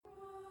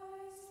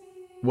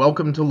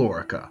Welcome to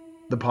Lorica,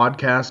 the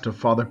podcast of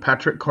Father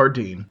Patrick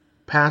Cardine,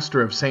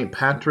 pastor of St.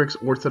 Patrick's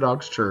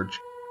Orthodox Church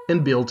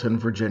in Bealton,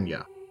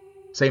 Virginia.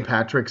 St.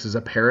 Patrick's is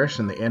a parish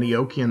in the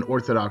Antiochian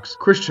Orthodox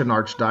Christian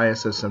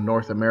Archdiocese of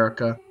North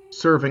America,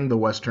 serving the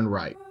Western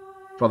Rite.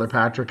 Father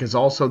Patrick is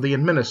also the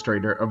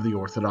administrator of the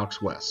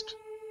Orthodox West.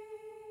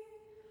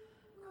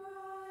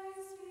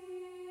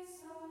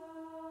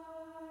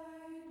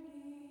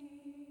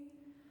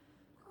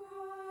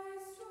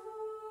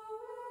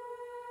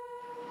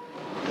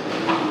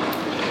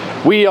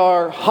 We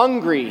are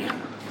hungry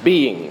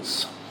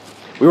beings.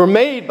 We were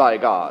made by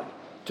God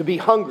to be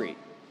hungry.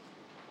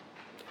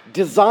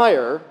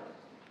 Desire,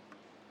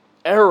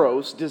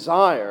 eros,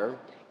 desire,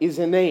 is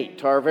innate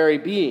to our very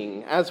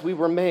being as we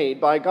were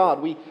made by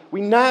God. We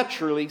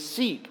naturally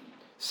seek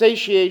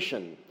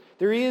satiation.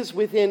 There is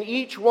within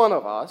each one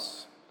of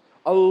us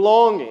a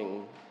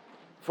longing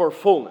for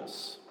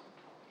fullness.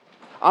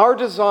 Our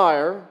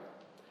desire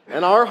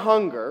and our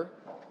hunger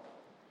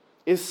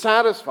is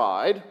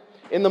satisfied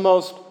in the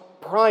most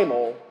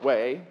primal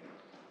way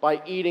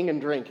by eating and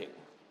drinking.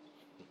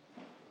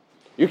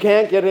 You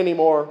can't get any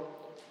more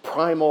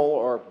primal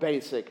or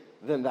basic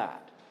than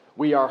that.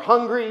 We are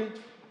hungry,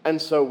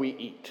 and so we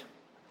eat.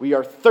 We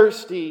are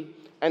thirsty,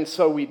 and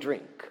so we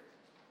drink.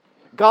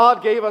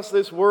 God gave us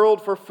this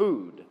world for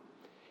food.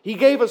 He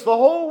gave us the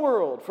whole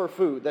world for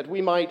food that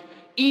we might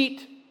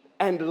eat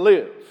and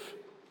live.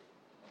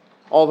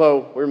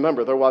 Although,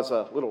 remember, there was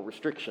a little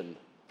restriction.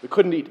 We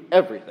couldn't eat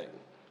everything.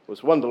 It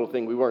was one little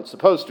thing we weren't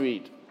supposed to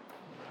eat.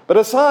 But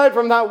aside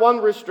from that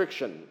one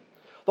restriction,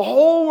 the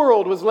whole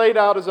world was laid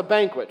out as a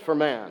banquet for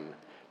man,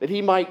 that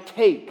he might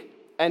take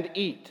and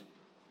eat.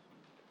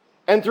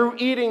 And through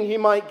eating, he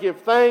might give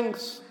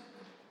thanks,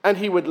 and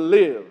he would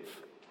live.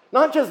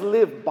 Not just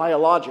live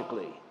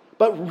biologically,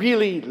 but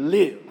really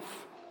live.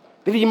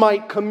 That he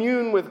might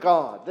commune with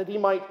God, that he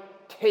might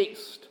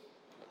taste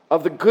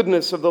of the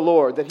goodness of the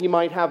Lord, that he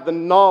might have the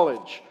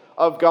knowledge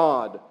of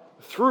God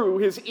through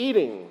his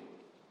eating.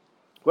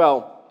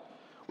 Well,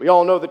 we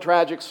all know the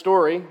tragic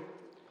story.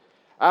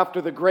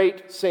 After the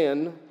great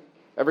sin,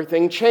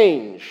 everything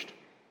changed.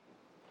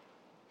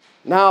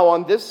 Now,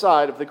 on this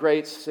side of the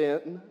great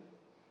sin,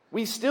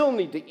 we still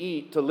need to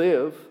eat to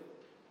live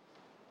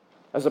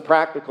as a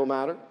practical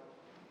matter.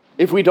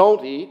 If we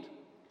don't eat,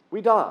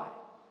 we die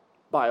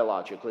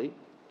biologically.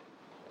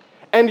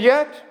 And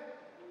yet,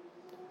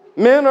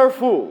 men are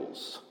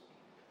fools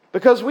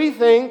because we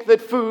think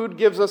that food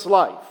gives us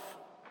life.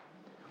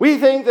 We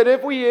think that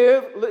if we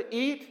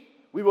eat,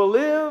 we will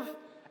live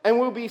and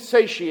we'll be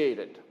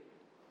satiated.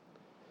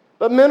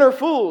 But men are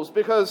fools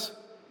because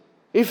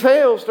he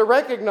fails to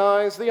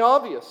recognize the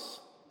obvious.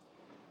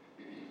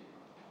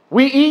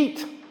 We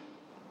eat,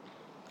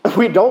 and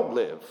we don't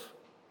live.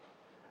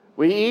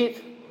 We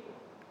eat,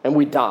 and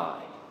we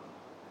die.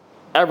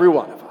 Every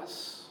one of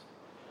us.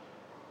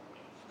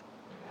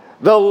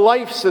 The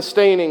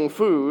life-sustaining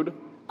food,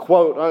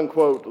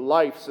 quote-unquote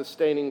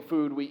life-sustaining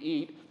food we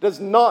eat, does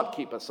not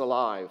keep us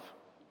alive.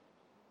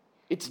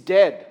 It's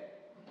dead.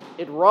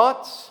 It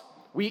rots,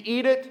 we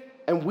eat it,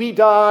 and we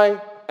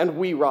die, and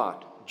we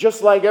rot,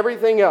 just like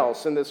everything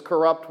else in this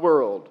corrupt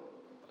world.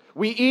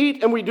 We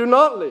eat, and we do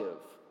not live,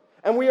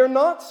 and we are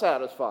not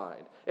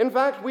satisfied. In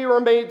fact, we are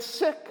made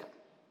sick.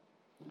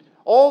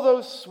 All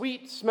those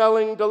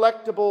sweet-smelling,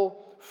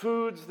 delectable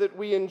foods that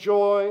we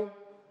enjoy,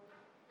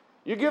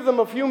 you give them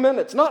a few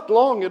minutes, not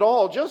long at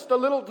all, just a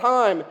little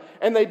time,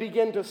 and they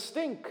begin to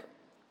stink.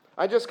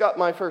 I just got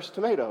my first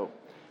tomato.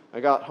 I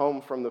got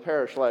home from the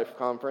Parish Life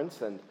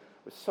Conference and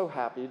was so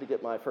happy to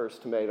get my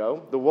first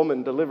tomato. The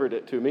woman delivered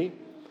it to me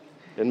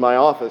in my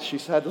office. She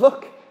said,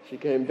 "Look," she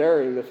came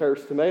bearing the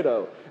first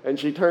tomato, and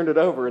she turned it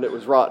over and it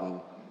was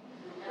rotten.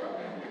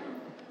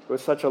 It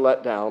was such a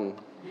letdown.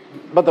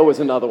 But there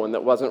was another one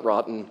that wasn't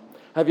rotten.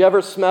 Have you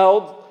ever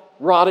smelled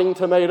rotting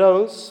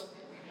tomatoes?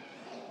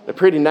 They're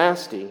pretty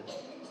nasty.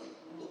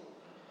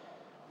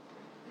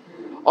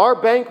 Our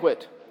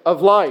banquet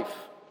of life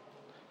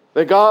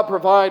that God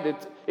provided,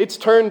 it's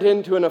turned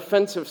into an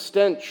offensive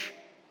stench.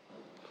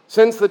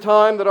 Since the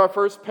time that our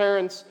first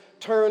parents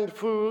turned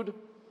food,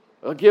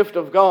 a gift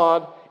of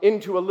God,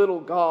 into a little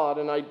god,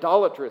 an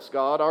idolatrous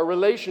god, our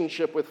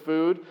relationship with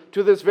food,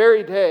 to this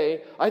very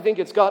day, I think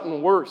it's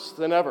gotten worse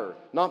than ever,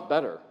 not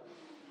better.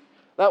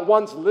 That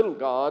once little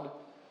god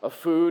of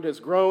food has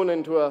grown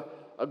into a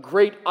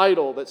great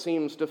idol that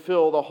seems to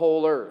fill the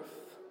whole earth.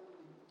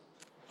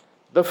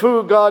 The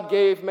food God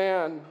gave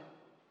man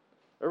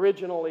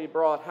originally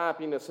brought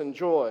happiness and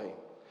joy.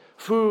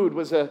 Food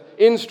was an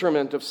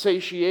instrument of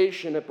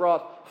satiation. It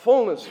brought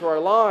fullness to our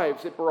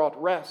lives. It brought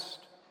rest.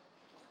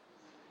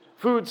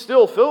 Food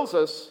still fills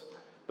us,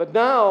 but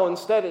now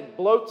instead it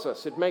bloats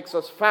us. It makes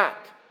us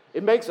fat.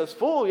 It makes us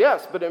full,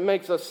 yes, but it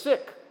makes us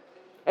sick.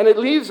 And it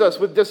leaves us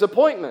with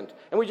disappointment.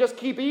 And we just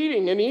keep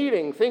eating and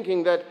eating,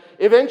 thinking that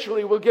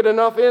eventually we'll get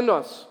enough in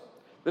us,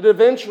 that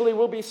eventually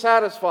we'll be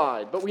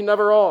satisfied, but we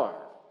never are.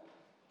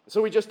 So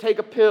we just take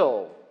a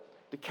pill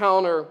to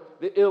counter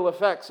the ill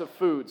effects of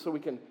food so we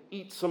can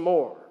eat some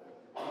more.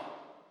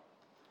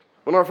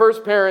 When our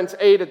first parents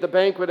ate at the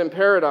banquet in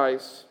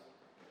paradise,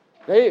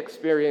 they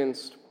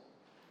experienced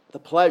the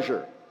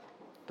pleasure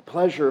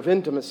of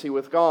intimacy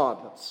with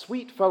God,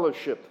 sweet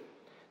fellowship.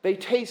 They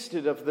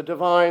tasted of the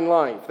divine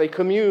life. They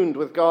communed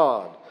with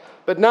God.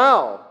 But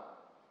now,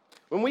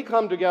 when we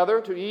come together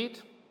to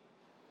eat,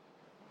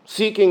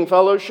 seeking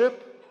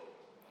fellowship,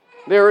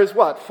 there is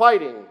what?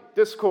 Fighting,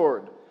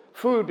 discord.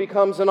 Food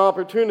becomes an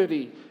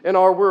opportunity in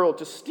our world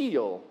to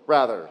steal,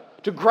 rather,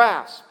 to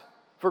grasp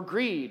for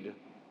greed,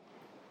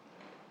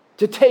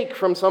 to take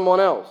from someone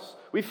else.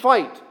 We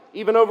fight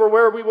even over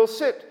where we will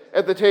sit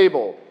at the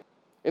table.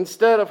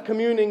 Instead of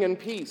communing in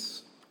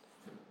peace,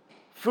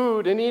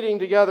 food and eating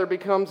together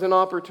becomes an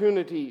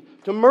opportunity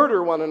to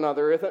murder one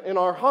another in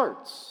our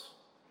hearts.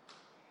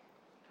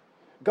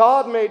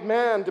 God made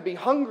man to be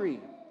hungry,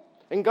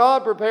 and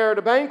God prepared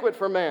a banquet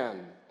for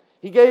man.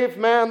 He gave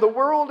man the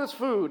world as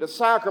food, a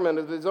sacrament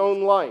of his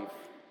own life,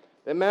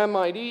 that man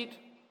might eat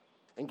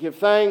and give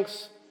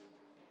thanks,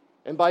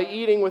 and by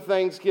eating with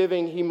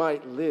thanksgiving, he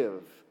might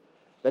live.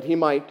 That he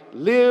might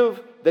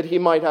live, that he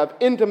might have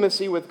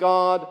intimacy with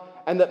God,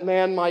 and that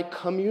man might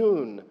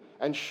commune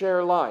and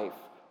share life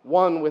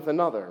one with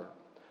another.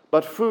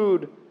 But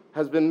food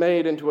has been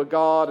made into a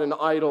god, an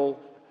idol,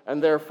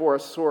 and therefore a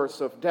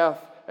source of death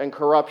and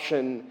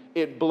corruption.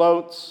 It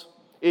bloats,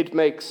 it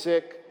makes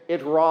sick,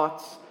 it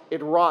rots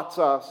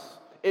us.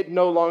 It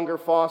no longer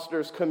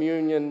fosters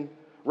communion,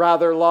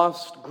 rather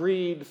lust,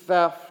 greed,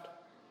 theft.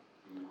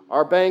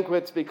 Our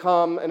banquets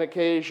become an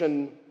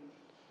occasion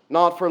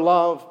not for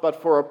love,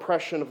 but for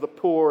oppression of the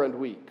poor and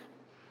weak.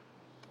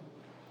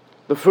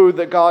 The food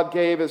that God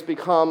gave has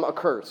become a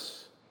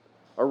curse,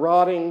 a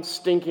rotting,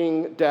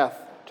 stinking death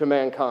to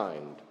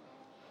mankind.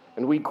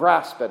 And we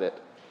grasp at it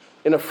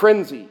in a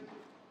frenzy,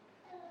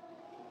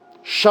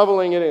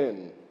 shoveling it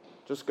in.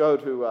 Just go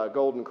to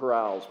Golden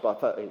Corral's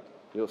buffet.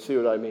 You'll see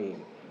what I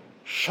mean.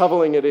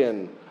 Shoveling it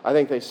in. I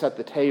think they set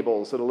the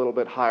tables at a little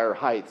bit higher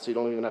height, so you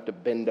don't even have to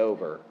bend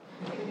over.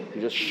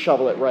 You just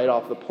shovel it right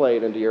off the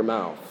plate into your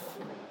mouth.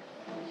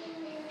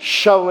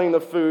 Shoveling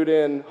the food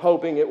in,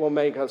 hoping it will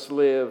make us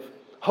live,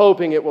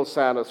 hoping it will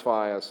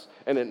satisfy us,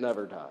 and it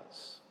never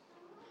does.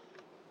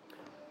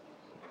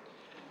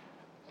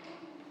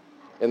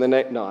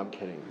 No, I'm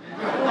kidding.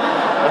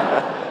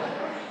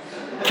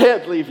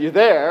 Can't leave you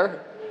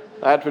there.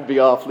 That would be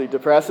awfully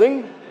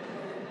depressing.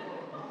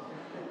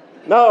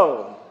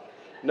 No,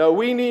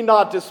 we need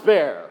not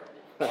despair.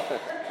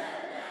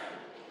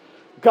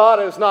 God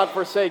has not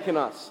forsaken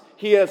us.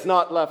 He has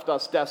not left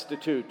us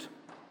destitute.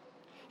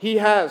 He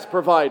has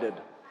provided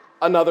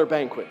another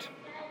banquet,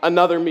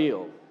 another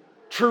meal,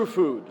 true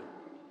food,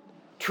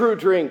 true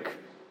drink.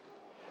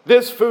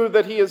 This food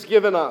that he has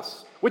given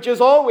us, which has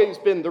always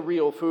been the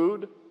real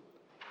food.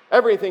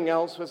 Everything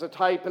else was a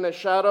type and a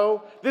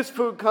shadow. This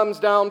food comes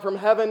down from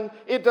heaven.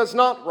 It does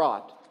not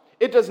rot.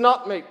 It does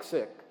not make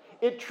sick.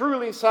 It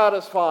truly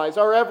satisfies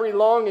our every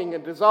longing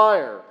and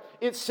desire.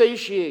 It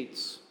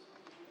satiates.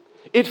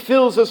 It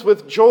fills us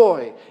with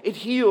joy. It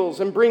heals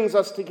and brings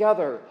us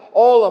together,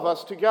 all of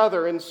us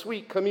together in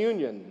sweet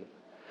communion.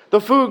 The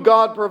food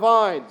God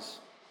provides.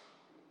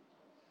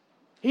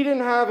 He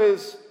didn't have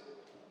his,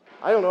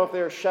 I don't know if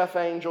there are chef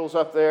angels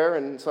up there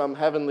in some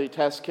heavenly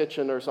test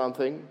kitchen or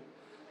something.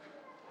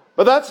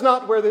 But that's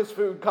not where this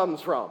food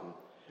comes from.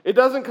 It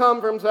doesn't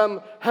come from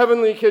some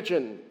heavenly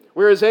kitchen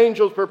where his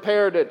angels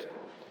prepared it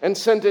and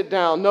sent it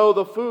down. No,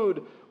 the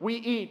food we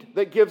eat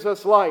that gives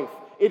us life,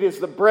 it is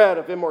the bread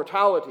of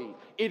immortality.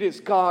 It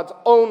is God's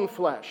own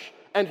flesh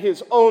and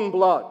his own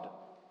blood.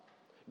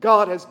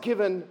 God has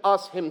given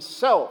us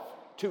himself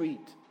to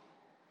eat.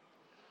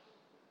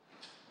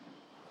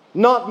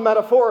 Not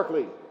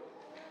metaphorically,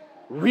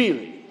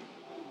 really.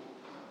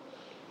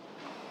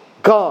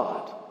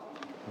 God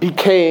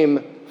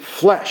became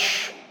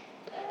flesh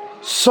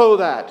so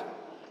that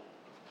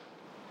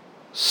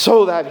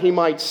he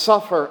might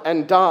suffer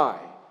and die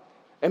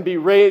and be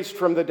raised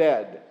from the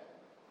dead,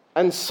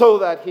 and so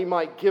that he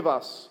might give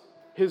us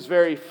his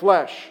very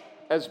flesh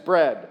as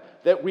bread,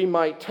 that we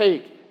might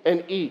take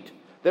and eat,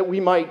 that we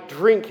might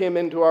drink him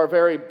into our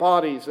very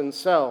bodies and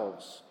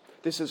selves.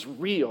 This is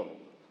real.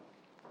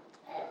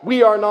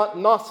 We are not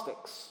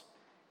Gnostics.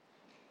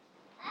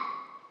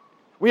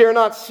 We are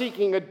not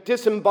seeking a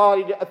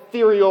disembodied,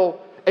 ethereal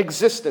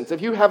existence.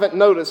 If you haven't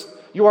noticed,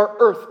 you are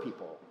earth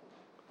people.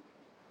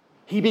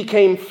 He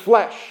became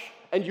flesh,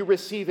 and you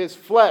receive his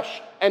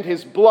flesh and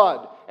his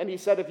blood. And he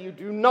said, if you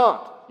do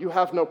not, you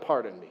have no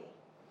part in me.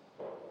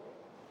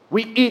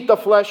 We eat the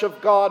flesh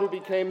of God who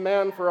became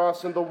man for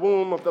us in the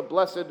womb of the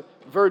Blessed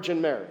Virgin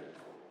Mary.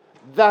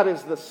 That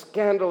is the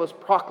scandalous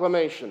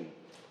proclamation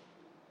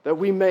that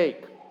we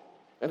make,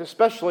 and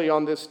especially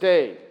on this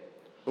day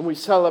when we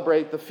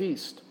celebrate the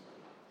feast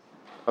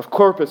of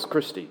Corpus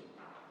Christi.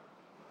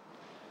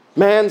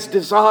 Man's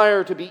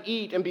desire to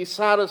eat and be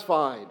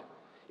satisfied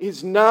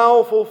is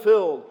now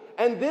fulfilled,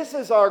 and this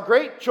is our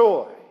great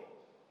joy.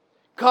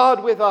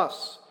 God with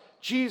us,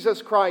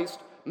 Jesus Christ,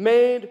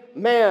 made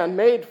man,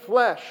 made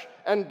flesh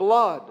and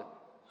blood,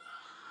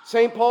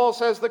 St. Paul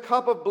says, the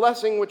cup of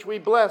blessing which we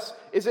bless,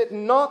 is it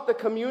not the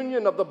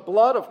communion of the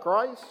blood of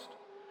Christ?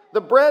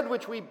 The bread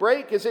which we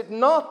break, is it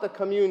not the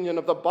communion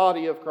of the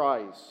body of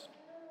Christ?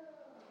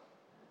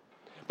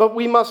 But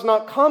we must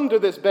not come to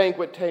this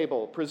banquet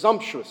table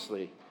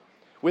presumptuously,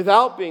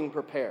 without being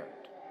prepared.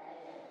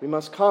 We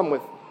must come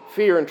with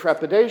fear and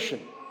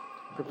trepidation,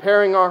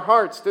 preparing our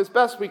hearts as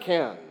best we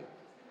can,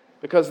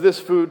 because this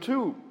food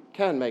too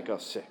can make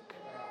us sick.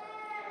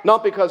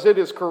 Not because it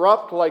is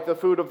corrupt like the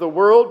food of the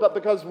world, but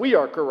because we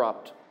are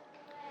corrupt.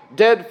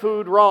 Dead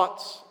food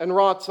rots and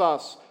rots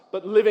us,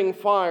 but living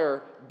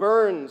fire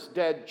burns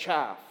dead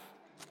chaff.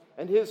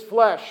 And his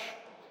flesh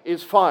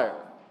is fire.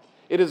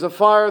 It is a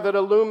fire that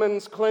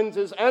illumines,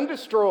 cleanses, and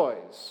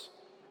destroys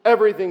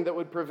everything that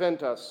would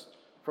prevent us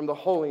from the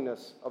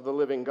holiness of the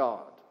living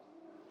God.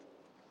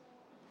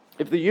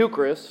 If the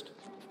Eucharist,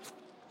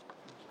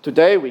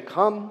 today we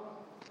come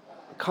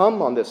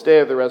on this day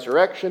of the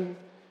resurrection,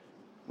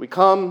 we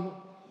come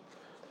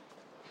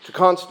to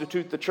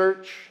constitute the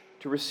church,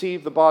 to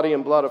receive the body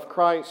and blood of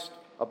Christ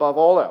above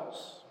all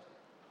else.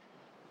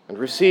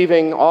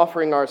 And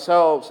offering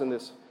ourselves in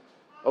this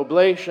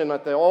oblation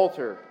at the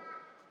altar,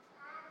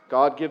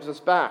 God gives us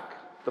back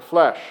the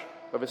flesh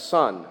of his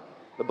Son,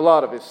 the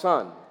blood of his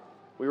Son.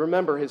 We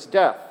remember his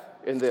death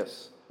in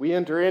this. We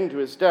enter into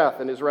his death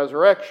and his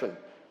resurrection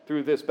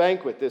through this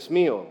banquet, this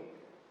meal.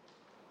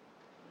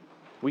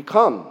 We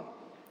come.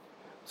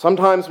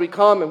 Sometimes we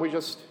come and we're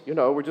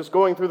just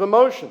going through the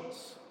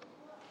motions.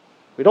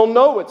 We don't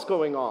know what's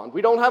going on.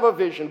 We don't have a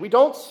vision. We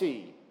don't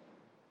see.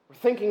 We're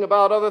thinking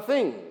about other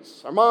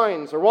things. Our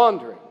minds are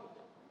wandering.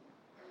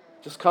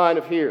 Just kind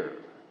of here,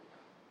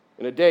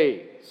 in a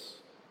daze,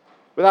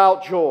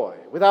 without joy,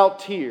 without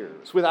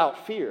tears,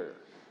 without fear.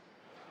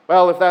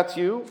 Well, if that's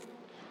you,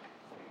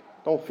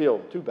 don't feel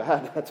too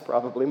bad. That's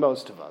probably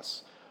most of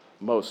us,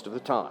 most of the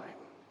time.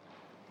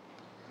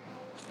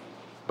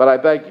 But I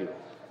beg you,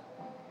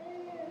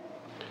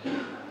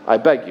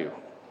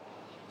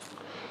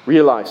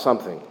 realize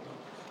something.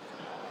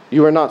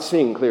 You are not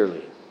seeing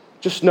clearly.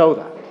 Just know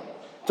that.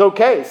 It's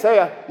okay.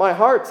 Say, my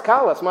heart's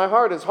callous. My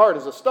heart is hard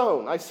as a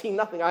stone. I see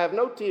nothing. I have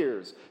no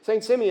tears.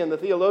 St. Simeon, the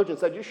theologian,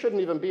 said you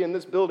shouldn't even be in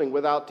this building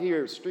without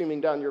tears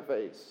streaming down your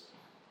face.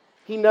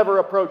 He never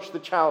approached the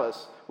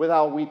chalice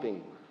without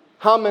weeping.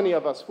 How many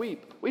of us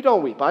weep? We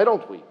don't weep. I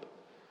don't weep.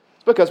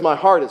 It's because my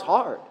heart is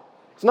hard.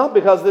 It's not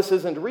because this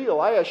isn't real.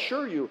 I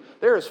assure you,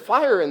 there is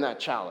fire in that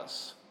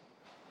chalice.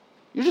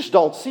 You just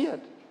don't see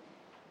it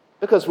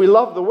because we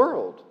love the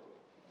world.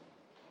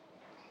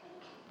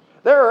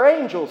 There are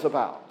angels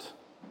about.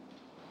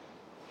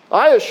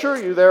 I assure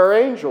you there are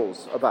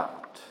angels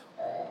about.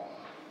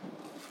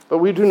 But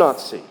we do not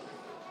see.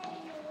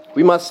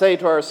 We must say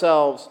to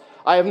ourselves,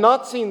 I have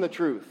not seen the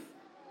truth.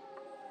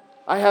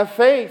 I have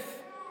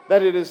faith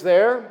that it is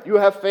there. You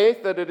have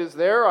faith that it is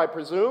there, I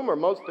presume, or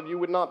most of you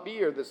would not be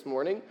here this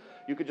morning.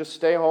 You could just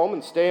stay home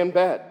and stay in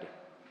bed.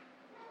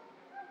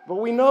 But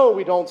we know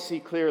we don't see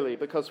clearly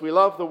because we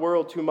love the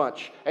world too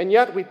much. And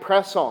yet we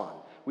press on.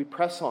 We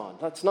press on.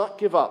 Let's not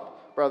give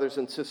up, brothers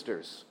and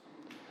sisters.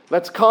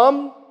 Let's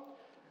come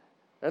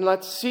and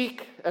let's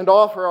seek and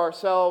offer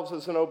ourselves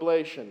as an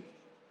oblation,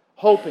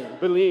 hoping,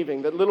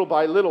 believing that little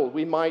by little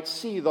we might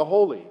see the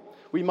holy.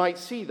 We might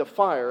see the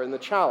fire in the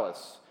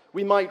chalice.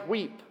 We might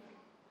weep.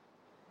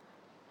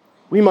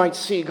 We might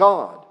see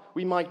God.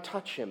 We might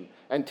touch him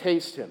and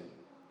taste him.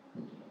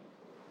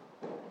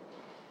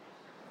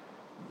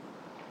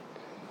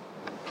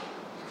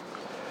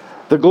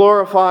 The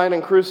glorified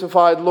and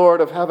crucified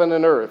Lord of heaven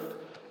and earth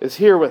is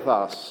here with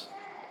us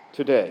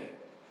today,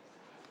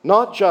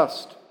 not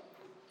just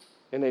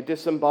in a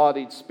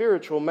disembodied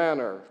spiritual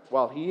manner,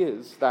 while he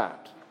is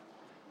that,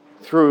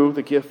 through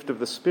the gift of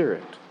the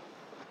Spirit,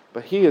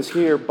 but he is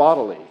here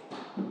bodily,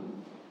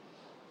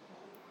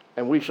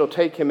 and we shall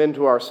take him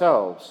into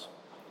ourselves.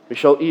 We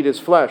shall eat his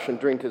flesh and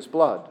drink his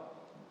blood.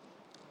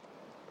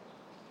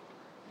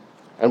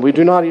 And we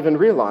do not even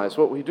realize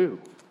what we do.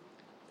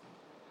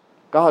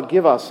 God,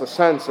 give us a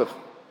sense of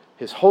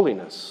his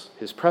holiness,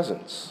 his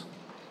presence.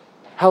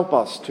 Help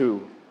us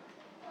to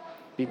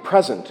be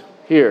present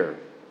here,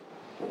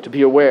 to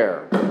be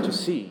aware, to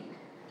see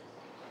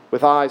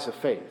with eyes of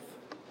faith.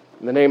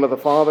 In the name of the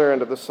Father,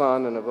 and of the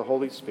Son, and of the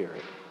Holy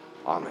Spirit.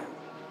 Amen.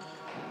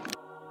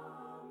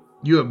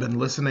 You have been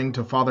listening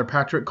to Father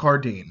Patrick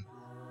Cardeen,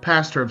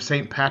 pastor of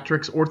St.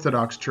 Patrick's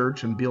Orthodox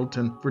Church in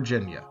Bealton,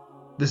 Virginia.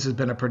 This has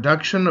been a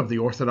production of the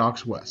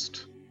Orthodox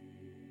West.